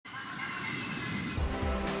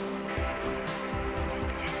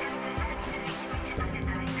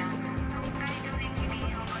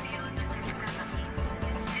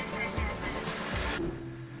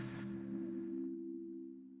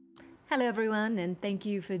Hello everyone, and thank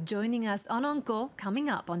you for joining us on Encore, coming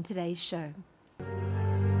up on today's show.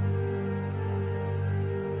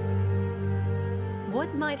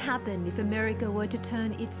 What might happen if America were to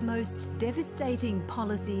turn its most devastating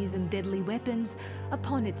policies and deadly weapons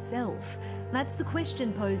upon itself? That's the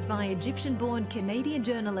question posed by Egyptian-born Canadian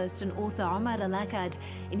journalist and author Omar El Akkad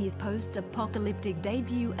in his post-apocalyptic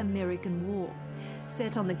debut, American War.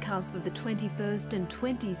 Set on the cusp of the 21st and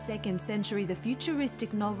 22nd century, the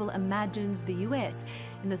futuristic novel imagines the US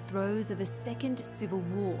in the throes of a second civil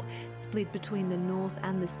war, split between the North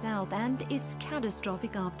and the South, and its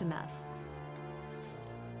catastrophic aftermath.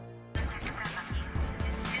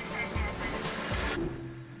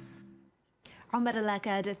 Omar El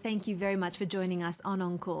Akkad, thank you very much for joining us on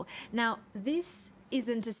Encore. Now, this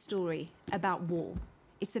isn't a story about war.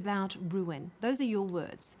 It's about ruin. Those are your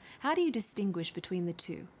words. How do you distinguish between the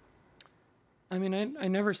two? I mean, I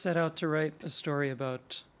never set out to write a story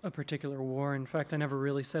about a particular war. In fact, I never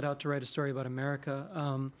really set out to write a story about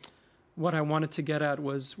America. What I wanted to get at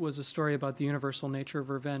was a story about the universal nature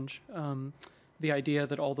of revenge. The idea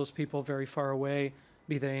that all those people very far away,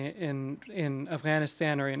 be they in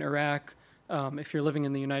Afghanistan or in Iraq, if you're living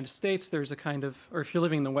in the United States, there's a kind of, or if you're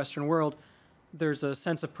living in the Western world, there's a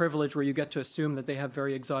sense of privilege where you get to assume that they have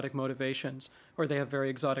very exotic motivations or they have very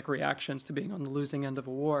exotic reactions to being on the losing end of a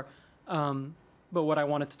war. But what I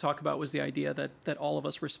wanted to talk about was the idea that all of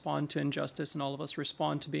us respond to injustice and all of us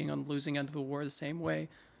respond to being on the losing end of a war the same way.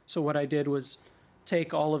 So what I did was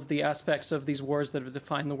take all of the aspects of these wars that have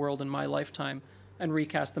defined the world in my lifetime and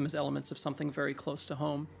recast them as elements of something very close to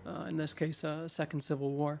home, in this case, a second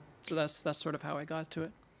civil war. So that's sort of how I got to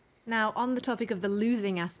it. Now, on the topic of the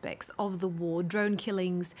losing aspects of the war, drone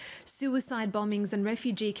killings, suicide bombings and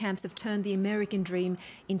refugee camps have turned the American dream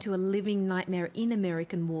into a living nightmare in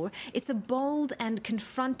American war. It's a bold and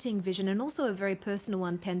confronting vision, and also a very personal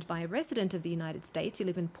one penned by a resident of the United States. You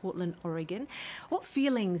live in Portland, Oregon. What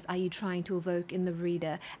feelings are you trying to evoke in the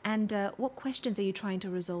reader, and what questions are you trying to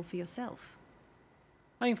resolve for yourself?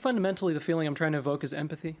 I mean, fundamentally, the feeling I'm trying to evoke is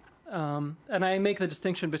empathy. And I make the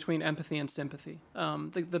distinction between empathy and sympathy.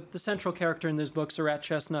 The central character in this book, Surratt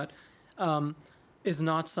Chestnut, is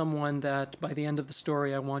not someone that by the end of the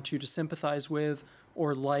story I want you to sympathize with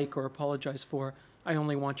or like or apologize for. I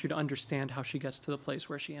only want you to understand how she gets to the place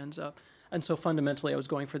where she ends up. And so fundamentally I was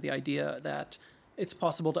going for the idea that it's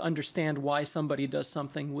possible to understand why somebody does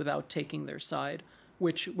something without taking their side,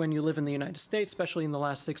 which when you live in the United States, especially in the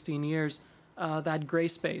last 16 years, that gray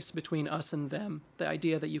space between us and them, the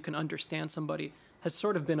idea that you can understand somebody, has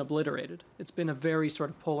sort of been obliterated. It's been a very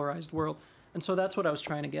sort of polarized world. And so that's what I was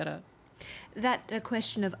trying to get at. That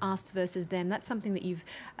question of us versus them, that's something that you've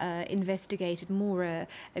investigated more,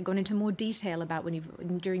 gone into more detail about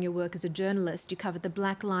during your work as a journalist. You covered the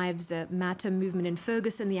Black Lives Matter movement in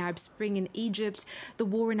Ferguson, the Arab Spring in Egypt, the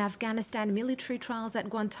war in Afghanistan, military trials at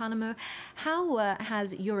Guantanamo. How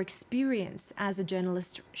has your experience as a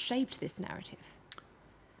journalist shaped this narrative?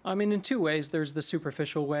 I mean, in two ways. There's the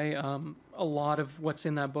superficial way. A lot of what's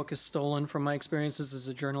in that book is stolen from my experiences as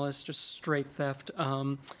a journalist, just straight theft.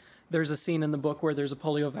 There's a scene in the book where there's a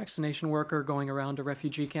polio vaccination worker going around a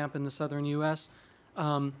refugee camp in the southern U.S.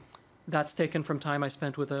 That's taken from time I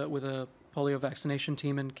spent with a polio vaccination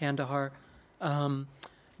team in Kandahar.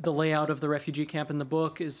 The layout of the refugee camp in the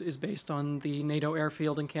book is based on the NATO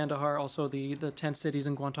airfield in Kandahar, also the tent cities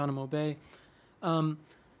in Guantanamo Bay. And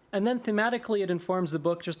then thematically it informs the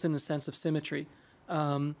book just in a sense of symmetry.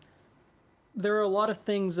 There are a lot of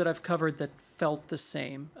things that I've covered that felt the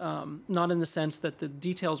same, not in the sense that the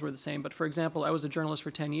details were the same, but for example, I was a journalist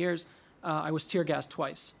for 10 years. I was tear gassed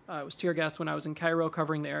twice. I was tear gassed when I was in Cairo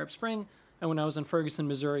covering the Arab Spring, and when I was in Ferguson,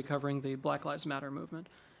 Missouri covering the Black Lives Matter movement.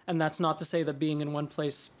 And that's not to say that being in one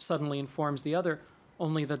place suddenly informs the other,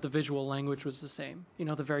 only that the visual language was the same. You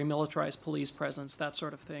know, the very militarized police presence, that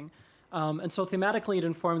sort of thing. And so thematically it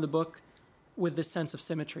informed the book with this sense of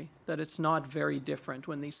symmetry, that it's not very different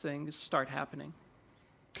when these things start happening.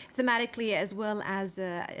 Thematically as well as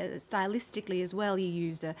stylistically as well, you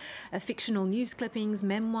use fictional news clippings,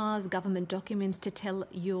 memoirs, government documents to tell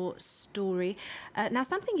your story. Now,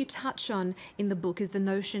 something you touch on in the book is the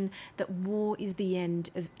notion that war is the end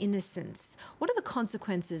of innocence. What are the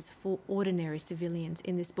consequences for ordinary civilians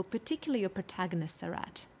in this book, particularly your protagonist,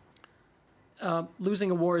 Surratt?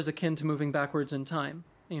 Losing a war is akin to moving backwards in time.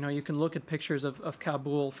 You know, you can look at pictures of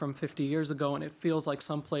Kabul from 50 years ago and it feels like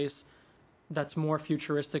someplace that's more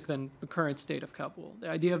futuristic than the current state of Kabul. The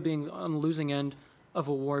idea of being on the losing end of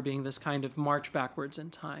a war being this kind of march backwards in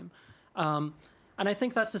time. And I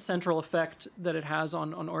think that's the central effect that it has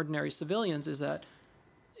on ordinary civilians, is that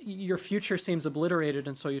your future seems obliterated,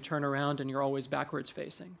 and so you turn around and you're always backwards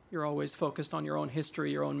facing. You're always focused on your own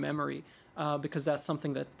history, your own memory, because that's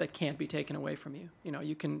something that can't be taken away from you. You know,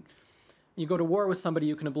 you go to war with somebody,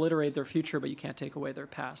 you can obliterate their future, but you can't take away their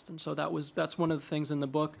past. And so that's one of the things in the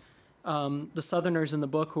book. The Southerners in the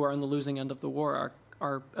book who are on the losing end of the war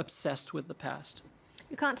are obsessed with the past.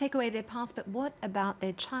 You can't take away their past, but what about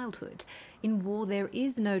their childhood? In war, there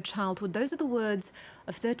is no childhood. Those are the words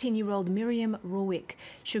of 13-year-old Miriam Rawik.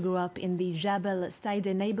 She grew up in the Jabal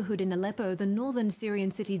Saideh neighborhood in Aleppo, the northern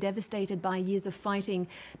Syrian city devastated by years of fighting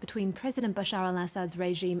between President Bashar al-Assad's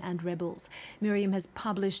regime and rebels. Miriam has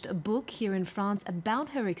published a book here in France about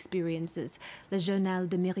her experiences. Le Journal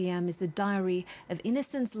de Miriam is the diary of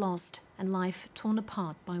innocence lost and life torn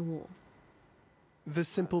apart by war. The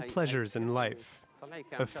simple pleasures in life.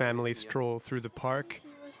 A family stroll through the park,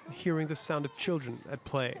 hearing the sound of children at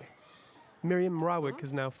play. Miriam Rawik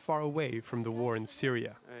is now far away from the war in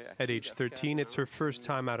Syria. At age 13, it's her first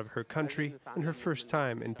time out of her country and her first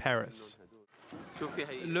time in Paris.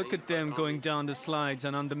 Look at them going down the slides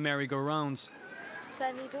and on the merry-go-rounds.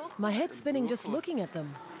 My head's spinning just looking at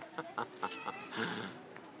them.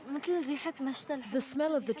 The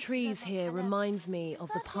smell of the trees here reminds me of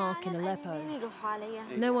the park in Aleppo.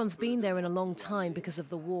 No one's been there in a long time because of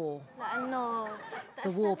the war.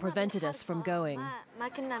 The war prevented us from going.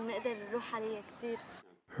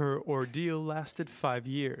 Her ordeal lasted 5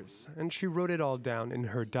 years, and she wrote it all down in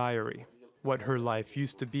her diary. What her life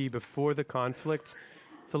used to be before the conflict,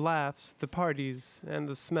 the laughs, the parties, and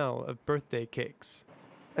the smell of birthday cakes.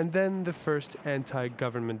 And then the first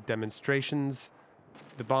anti-government demonstrations,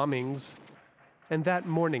 the bombings, and that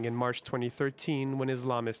morning in March 2013 when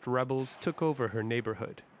Islamist rebels took over her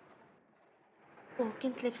neighborhood.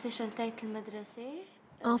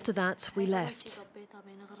 After that, we left.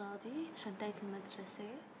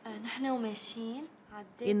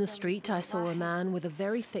 In the street, I saw a man with a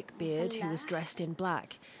very thick beard who was dressed in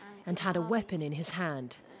black and had a weapon in his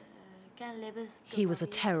hand. He was a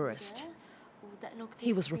terrorist.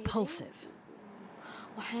 He was repulsive.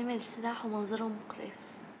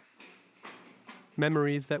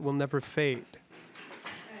 Memories that will never fade.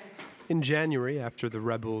 In January, after the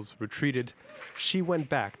rebels retreated, she went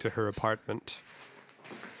back to her apartment.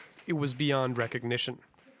 It was beyond recognition.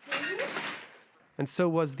 And so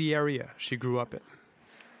was the area she grew up in.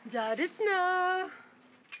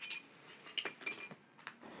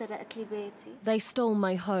 They stole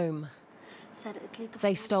my home.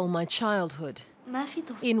 They stole my childhood.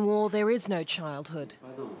 In war, there is no childhood.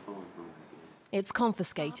 It's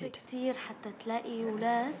confiscated.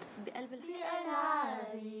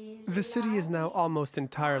 The city is now almost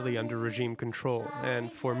entirely under regime control,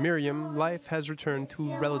 and for Miriam, life has returned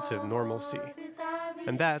to relative normalcy.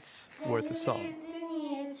 And that's worth a song.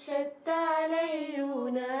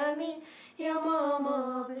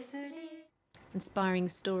 Inspiring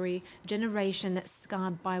story, generation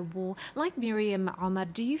scarred by war. Like Miriam, Omar,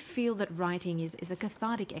 do you feel that writing is a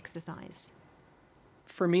cathartic exercise?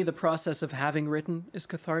 For me, the process of having written is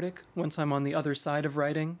cathartic. Once I'm on the other side of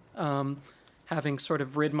writing, having sort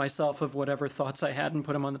of rid myself of whatever thoughts I had and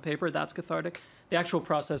put them on the paper, that's cathartic. The actual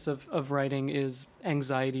process of writing is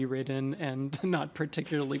anxiety-ridden and not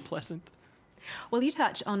particularly pleasant. Well, you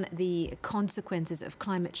touch on the consequences of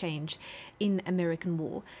climate change in American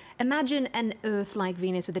war. Imagine an Earth like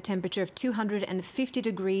Venus with a temperature of 250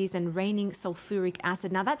 degrees and raining sulfuric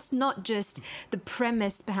acid. Now, that's not just the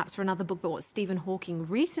premise, perhaps, for another book, but what Stephen Hawking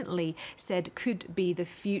recently said could be the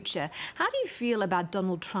future. How do you feel about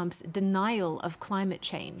Donald Trump's denial of climate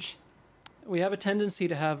change? We have a tendency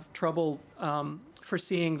to have trouble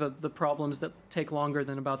foreseeing the problems that take longer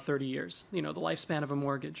than about 30 years, you know, the lifespan of a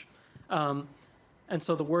mortgage. And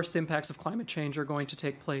so the worst impacts of climate change are going to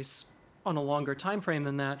take place on a longer time frame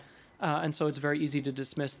than that. And so it's very easy to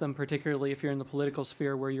dismiss them, particularly if you're in the political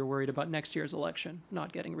sphere where you're worried about next year's election,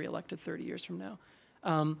 not getting reelected 30 years from now.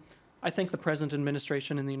 I think the present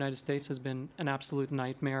administration in the United States has been an absolute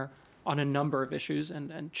nightmare on a number of issues,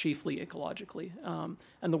 and chiefly ecologically.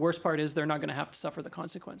 And the worst part is they're not going to have to suffer the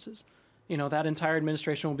consequences. You know, that entire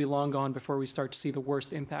administration will be long gone before we start to see the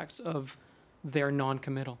worst impacts of their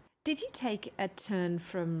non-committal. Did you take a turn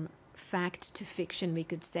from fact to fiction, we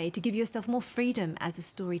could say, to give yourself more freedom as a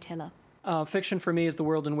storyteller? Fiction for me is the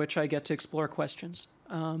world in which I get to explore questions.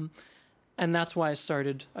 And that's why I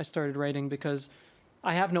started writing, because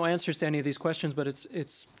I have no answers to any of these questions, but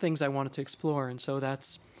it's things I wanted to explore. And so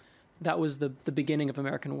that was the beginning of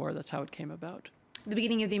American War. That's how it came about. The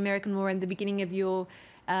beginning of the American War and the beginning of your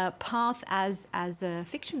path as a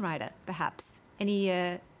fiction writer, perhaps.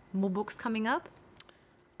 Any more books coming up?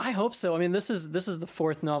 I hope so. I mean, this is the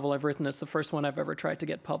fourth novel I've written. It's the first one I've ever tried to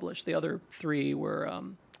get published. The other three were,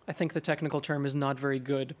 I think the technical term is not very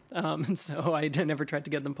good, and so I never tried to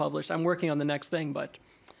get them published. I'm working on the next thing, but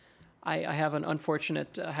I have an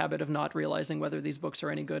unfortunate habit of not realizing whether these books are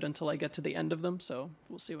any good until I get to the end of them, so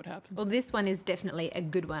we'll see what happens. Well, this one is definitely a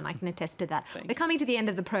good one. I can attest to that. We're coming to the end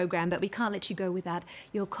of the program, but we can't let you go without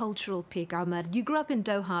your cultural pick, Omar. You grew up in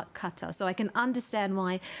Doha, Qatar, so I can understand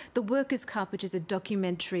why the Workers' Cup, which is a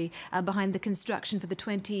documentary behind the construction for the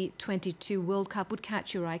 2022 World Cup, would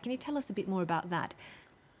catch your eye. Can you tell us a bit more about that?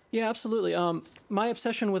 Yeah, absolutely. My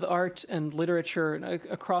obsession with art and literature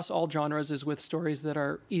across all genres is with stories that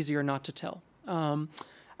are easier not to tell. And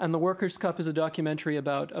the Workers' Cup is a documentary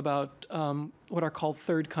about what are called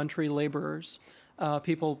third country laborers,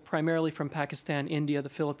 people primarily from Pakistan, India, the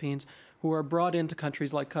Philippines, who are brought into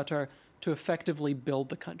countries like Qatar to effectively build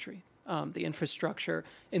the country, the infrastructure.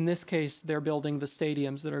 In this case, they're building the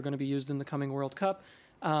stadiums that are going to be used in the coming World Cup.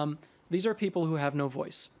 These are people who have no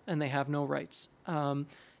voice and they have no rights.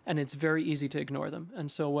 And it's very easy to ignore them. And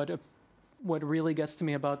so what really gets to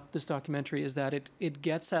me about this documentary is that it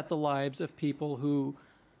gets at the lives of people who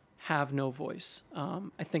have no voice.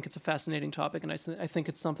 I think it's a fascinating topic, and I think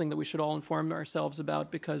it's something that we should all inform ourselves about,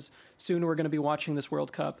 because soon we're going to be watching this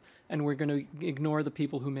World Cup, and we're going to ignore the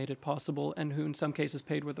people who made it possible and who in some cases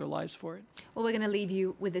paid with their lives for it. Well, we're going to leave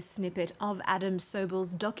you with a snippet of Adam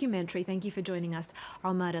Sobel's documentary. Thank you for joining us.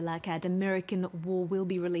 Omar El Akkad, American War, will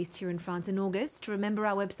be released here in France in August. Remember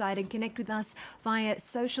our website and connect with us via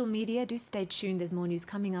social media. Do stay tuned. There's more news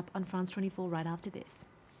coming up on France 24 right after this.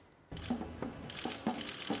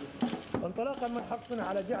 انطلاقا من حرصنا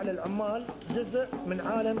على جعل العمال جزء من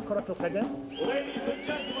عالم كرة القدم. Ladies and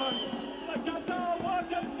gentlemen, the Qatar World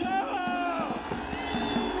Cup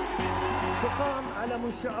تقام على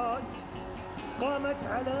منشآت قامت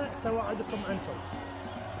على سواعدكم أنتم.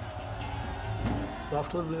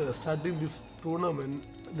 After starting this tournament,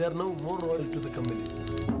 they are now more loyal to the company.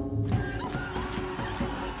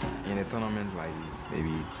 In a tournament like this,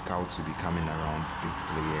 maybe scouts will be coming around, big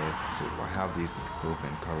players, so I have this hope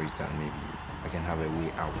and courage that maybe I can have a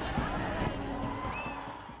way out.